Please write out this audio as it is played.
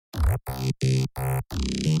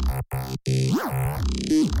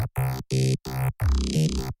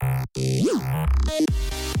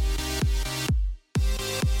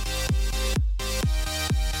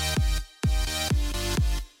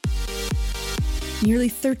Nearly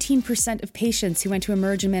 13% of patients who went to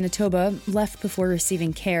emerge in Manitoba left before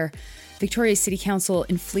receiving care. Victoria's City Council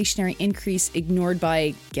inflationary increase ignored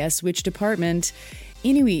by guess which department.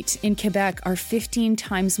 Inuit in Quebec are 15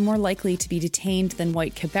 times more likely to be detained than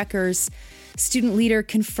white Quebecers. Student leader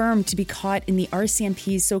confirmed to be caught in the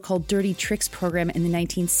RCMP's so-called Dirty Tricks program in the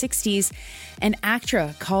 1960s. And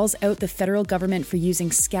ACTRA calls out the federal government for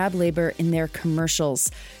using scab labor in their commercials.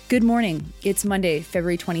 Good morning. It's Monday,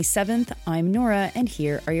 February 27th. I'm Nora, and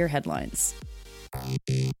here are your headlines.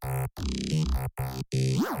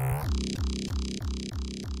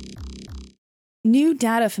 New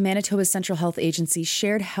data from Manitoba's Central Health Agency,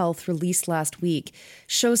 Shared Health, released last week,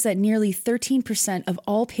 shows that nearly 13% of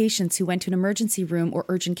all patients who went to an emergency room or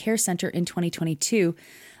urgent care centre in 2022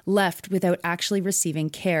 left without actually receiving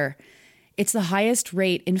care. It's the highest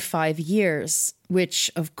rate in 5 years, which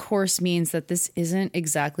of course means that this isn't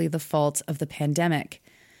exactly the fault of the pandemic.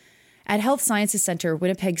 At Health Sciences Centre,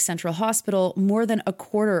 Winnipeg Central Hospital, more than a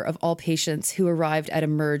quarter of all patients who arrived at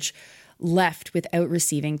Emerge left without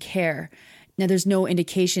receiving care. Now, there's no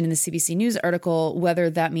indication in the CBC News article whether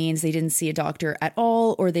that means they didn't see a doctor at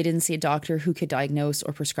all or they didn't see a doctor who could diagnose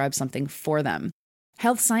or prescribe something for them.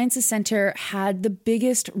 Health Sciences Centre had the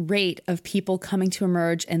biggest rate of people coming to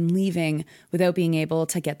Emerge and leaving without being able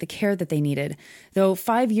to get the care that they needed. Though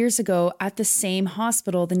 5 years ago at the same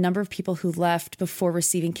hospital, the number of people who left before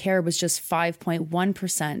receiving care was just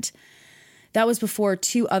 5.1%. That was before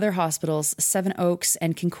two other hospitals, Seven Oaks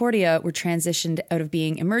and Concordia, were transitioned out of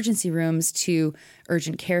being emergency rooms to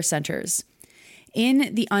urgent care centres.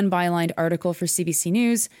 In the unbylined article for CBC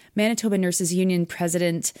News, Manitoba Nurses Union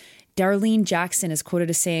President Darlene Jackson is quoted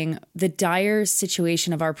as saying, "The dire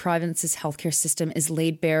situation of our province's healthcare system is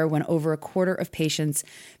laid bare when over a quarter of patients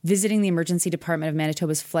visiting the emergency department of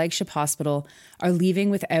Manitoba's flagship hospital are leaving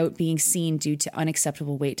without being seen due to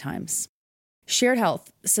unacceptable wait times." Shared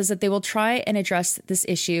Health says that they will try and address this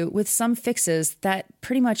issue with some fixes that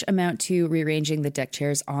pretty much amount to rearranging the deck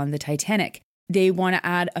chairs on the Titanic. They want to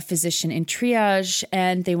add a physician in triage,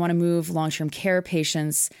 and they want to move long-term care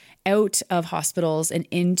patients out of hospitals and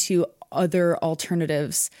into other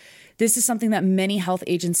alternatives. This is something that many health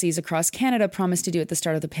agencies across Canada promised to do at the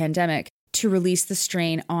start of the pandemic to release the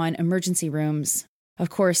strain on emergency rooms. Of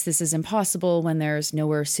course, this is impossible when there's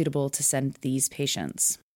nowhere suitable to send these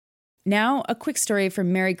patients. Now, a quick story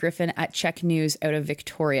from Mary Griffin at Check News out of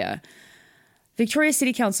Victoria. Victoria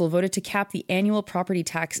City Council voted to cap the annual property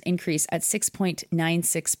tax increase at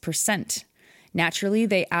 6.96%. Naturally,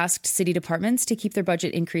 they asked city departments to keep their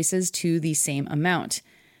budget increases to the same amount.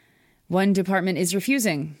 One department is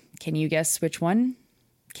refusing. Can you guess which one?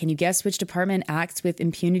 Can you guess which department acts with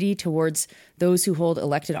impunity towards those who hold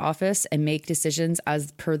elected office and make decisions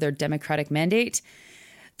as per their democratic mandate?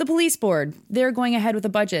 The police board. They're going ahead with a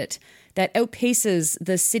budget that outpaces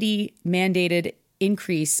the city-mandated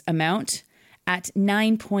increase amount at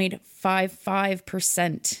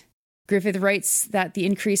 9.55%. Griffith writes that the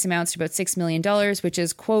increase amounts to about $6 million, which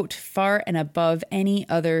is, quote, far and above any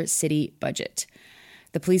other city budget.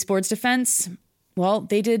 The police board's defense, well,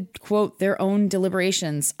 they did, quote, their own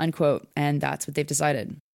deliberations, unquote, and that's what they've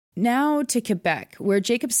decided. Now to Quebec, where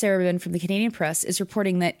Jacob Sarabin from the Canadian Press is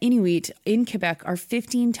reporting that Inuit in Quebec are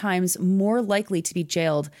 15 times more likely to be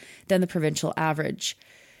jailed than the provincial average.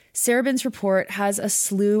 Sarabin's report has a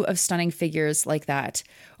slew of stunning figures like that.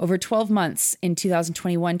 Over 12 months in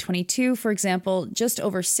 2021-22, for example, just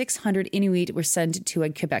over 600 Inuit were sent to a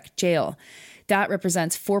Quebec jail. That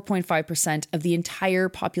represents 4.5% of the entire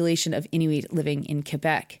population of Inuit living in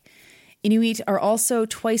Quebec. Inuit are also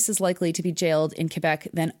twice as likely to be jailed in Quebec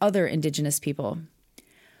than other Indigenous people.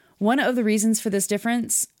 One of the reasons for this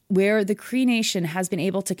difference, where the Cree Nation has been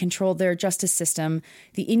able to control their justice system,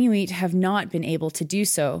 the Inuit have not been able to do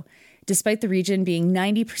so. Despite the region being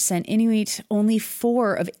 90% Inuit, only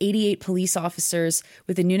 4 of 88 police officers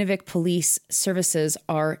with the Nunavik Police Services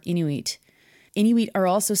are Inuit. Inuit are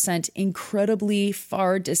also sent incredibly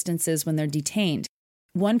far distances when they're detained.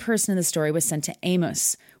 One person in the story was sent to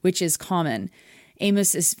Amos, which is common.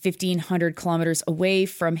 Amos is 1,500 kilometers away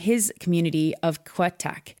from his community of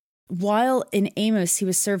Quetak. While in Amos, he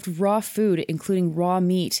was served raw food, including raw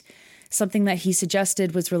meat, something that he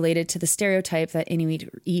suggested was related to the stereotype that Inuit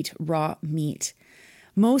eat raw meat.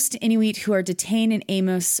 Most Inuit who are detained in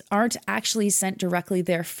Amos aren't actually sent directly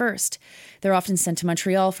there first. They're often sent to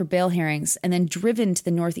Montreal for bail hearings and then driven to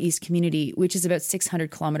the Northeast community, which is about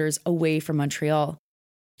 600 kilometers away from Montreal.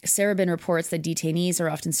 Sarabin reports that detainees are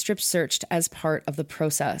often strip-searched as part of the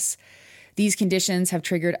process. These conditions have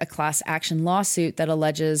triggered a class action lawsuit that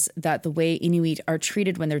alleges that the way Inuit are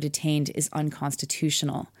treated when they're detained is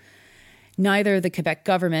unconstitutional. Neither the Quebec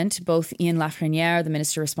government, both Ian Lafrenière, the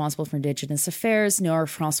minister responsible for Indigenous Affairs, nor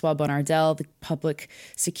François Bonnardel, the public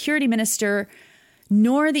security minister,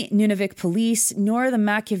 nor the Nunavik police, nor the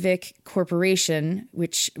Makivik Corporation,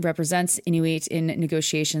 which represents Inuit in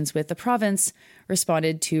negotiations with the province,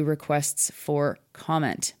 responded to requests for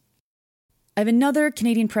comment. I have another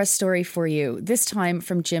Canadian press story for you, this time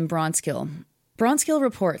from Jim Bronskill. Bronskill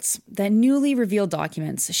reports that newly revealed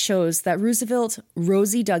documents shows that Roosevelt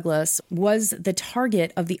Rosie Douglas was the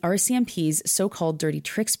target of the RCMP's so-called Dirty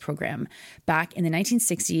Tricks program back in the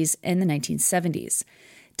 1960s and the 1970s.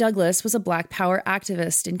 Douglas was a Black Power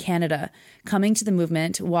activist in Canada, coming to the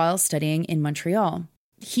movement while studying in Montreal.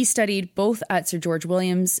 He studied both at Sir George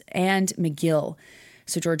Williams and McGill.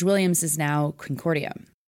 Sir George Williams is now Concordia.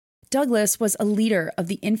 Douglas was a leader of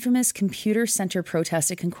the infamous Computer Center protest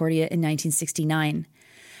at Concordia in 1969.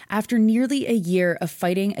 After nearly a year of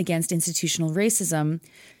fighting against institutional racism,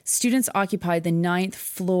 students occupied the 9th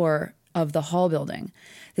floor of the hall building.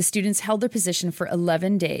 The students held their position for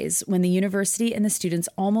 11 days when the university and the students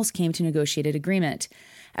almost came to negotiated agreement.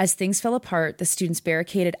 As things fell apart, the students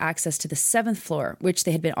barricaded access to the 7th floor, which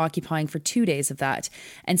they had been occupying for 2 days of that,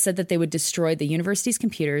 and said that they would destroy the university's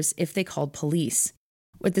computers if they called police.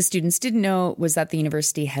 What the students didn't know was that the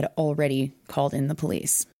university had already called in the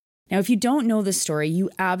police. Now, if you don't know this story,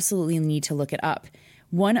 you absolutely need to look it up.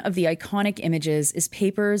 One of the iconic images is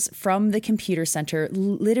papers from the computer center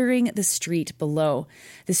littering the street below.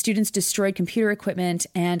 The students destroyed computer equipment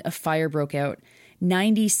and a fire broke out.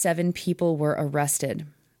 97 people were arrested.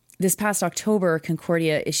 This past October,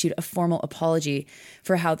 Concordia issued a formal apology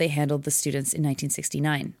for how they handled the students in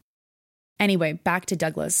 1969. Anyway, back to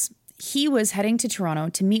Douglas. He was heading to Toronto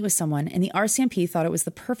to meet with someone, and the RCMP thought it was the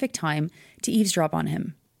perfect time to eavesdrop on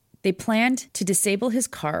him. They planned to disable his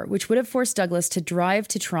car, which would have forced Douglas to drive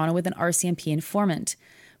to Toronto with an RCMP informant.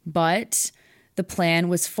 But the plan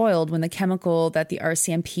was foiled when the chemical that the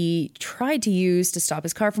RCMP tried to use to stop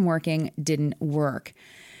his car from working didn't work.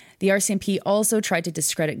 The RCMP also tried to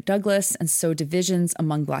discredit Douglas and sow divisions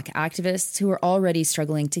among Black activists who were already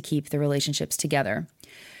struggling to keep their relationships together.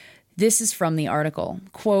 This is from the article.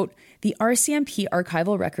 Quote, the RCMP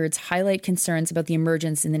archival records highlight concerns about the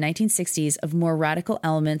emergence in the 1960s of more radical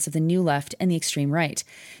elements of the New Left and the extreme right.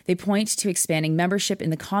 They point to expanding membership in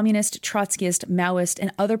the communist, Trotskyist, Maoist,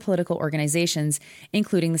 and other political organizations,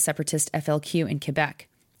 including the separatist FLQ in Quebec.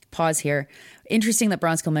 Pause here. Interesting that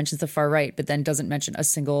Bronskill mentions the far right, but then doesn't mention a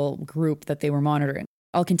single group that they were monitoring.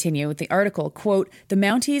 I'll continue with the article. Quote, the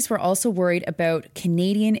Mounties were also worried about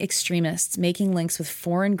Canadian extremists making links with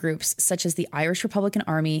foreign groups such as the Irish Republican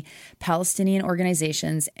Army, Palestinian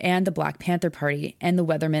organizations, and the Black Panther Party and the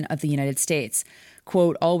Weathermen of the United States.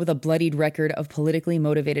 Quote, all with a bloodied record of politically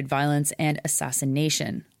motivated violence and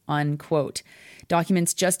assassination. Unquote.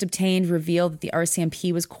 Documents just obtained reveal that the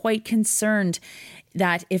RCMP was quite concerned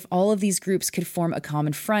that if all of these groups could form a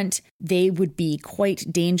common front, they would be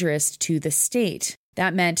quite dangerous to the state.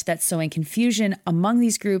 That meant that sowing confusion among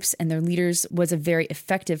these groups and their leaders was a very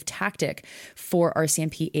effective tactic for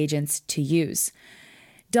RCMP agents to use.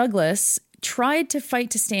 Douglas tried to fight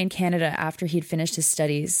to stay in Canada after he'd finished his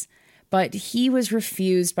studies, but he was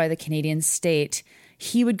refused by the Canadian state.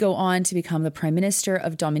 He would go on to become the Prime Minister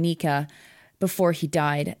of Dominica before he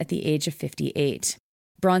died at the age of 58.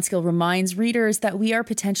 Bronskill reminds readers that we are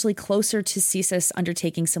potentially closer to CSIS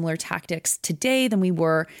undertaking similar tactics today than we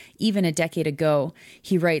were even a decade ago.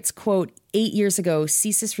 He writes, quote, 8 years ago,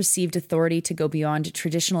 CSIS received authority to go beyond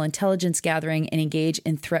traditional intelligence gathering and engage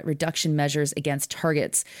in threat reduction measures against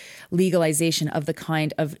targets, legalization of the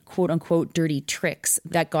kind of quote-unquote dirty tricks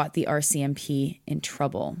that got the RCMP in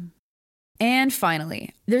trouble. And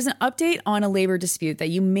finally, there's an update on a labor dispute that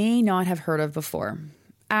you may not have heard of before.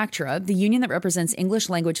 ACTRA, the union that represents English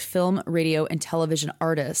language film, radio, and television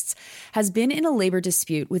artists, has been in a labor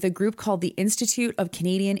dispute with a group called the Institute of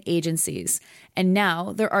Canadian Agencies, and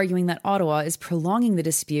now they're arguing that Ottawa is prolonging the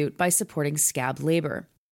dispute by supporting scab labor.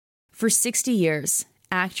 For 60 years,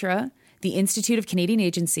 ACTRA, the Institute of Canadian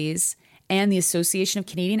Agencies, and the Association of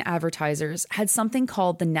Canadian Advertisers had something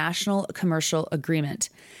called the National Commercial Agreement.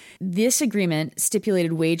 This agreement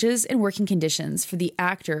stipulated wages and working conditions for the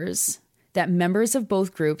actors that members of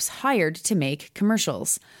both groups hired to make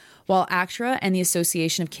commercials. While ACTRA and the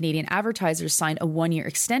Association of Canadian Advertisers signed a 1-year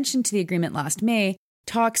extension to the agreement last May,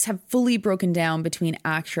 talks have fully broken down between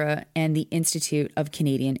ACTRA and the Institute of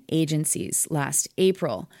Canadian Agencies last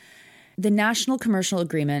April. The National Commercial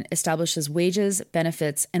Agreement establishes wages,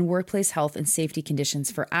 benefits, and workplace health and safety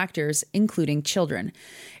conditions for actors, including children.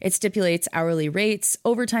 It stipulates hourly rates,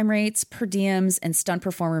 overtime rates, per diems, and stunt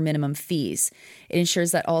performer minimum fees. It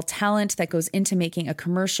ensures that all talent that goes into making a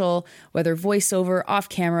commercial, whether voiceover, off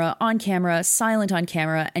camera, on camera, silent on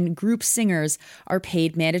camera, and group singers, are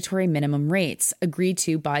paid mandatory minimum rates, agreed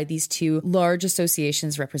to by these two large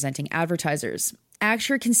associations representing advertisers.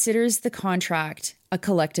 ACTRA considers the contract a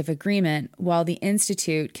collective agreement, while the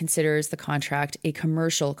Institute considers the contract a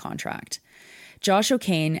commercial contract. Josh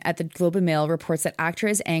O'Kane at the Globe and Mail reports that ACTRA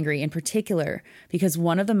is angry in particular because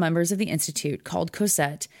one of the members of the Institute, called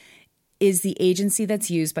COSET, is the agency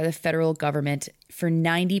that's used by the federal government for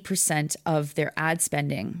 90% of their ad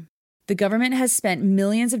spending. The government has spent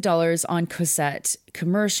millions of dollars on COSET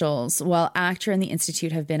commercials, while ACTRA and the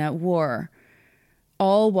Institute have been at war.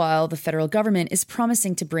 All while the federal government is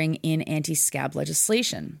promising to bring in anti-scab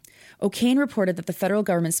legislation. O'Kane reported that the federal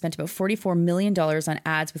government spent about $44 million on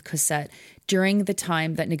ads with COSET during the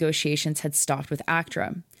time that negotiations had stopped with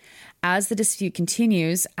ACTRA. As the dispute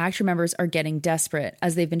continues, ACTRA members are getting desperate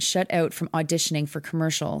as they've been shut out from auditioning for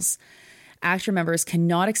commercials. ACTRA members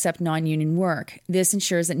cannot accept non-union work. This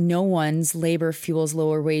ensures that no one's labor fuels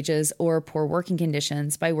lower wages or poor working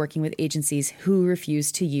conditions by working with agencies who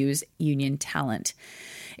refuse to use union talent.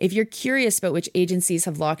 If you're curious about which agencies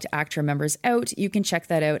have locked ACTRA members out, you can check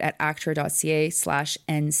that out at actra.ca/NCA.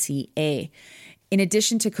 In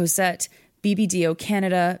addition to COSET, BBDO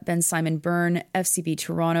Canada, Ben Simon Byrne, FCB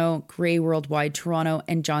Toronto, Grey Worldwide Toronto,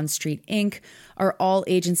 and John Street Inc. are all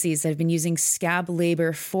agencies that have been using scab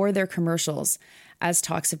labor for their commercials as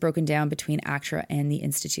talks have broken down between ACTRA and the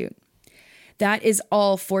Institute. That is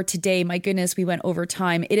all for today. My goodness, we went over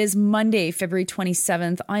time. It is Monday, February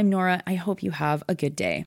 27th. I'm Nora. I hope you have a good day.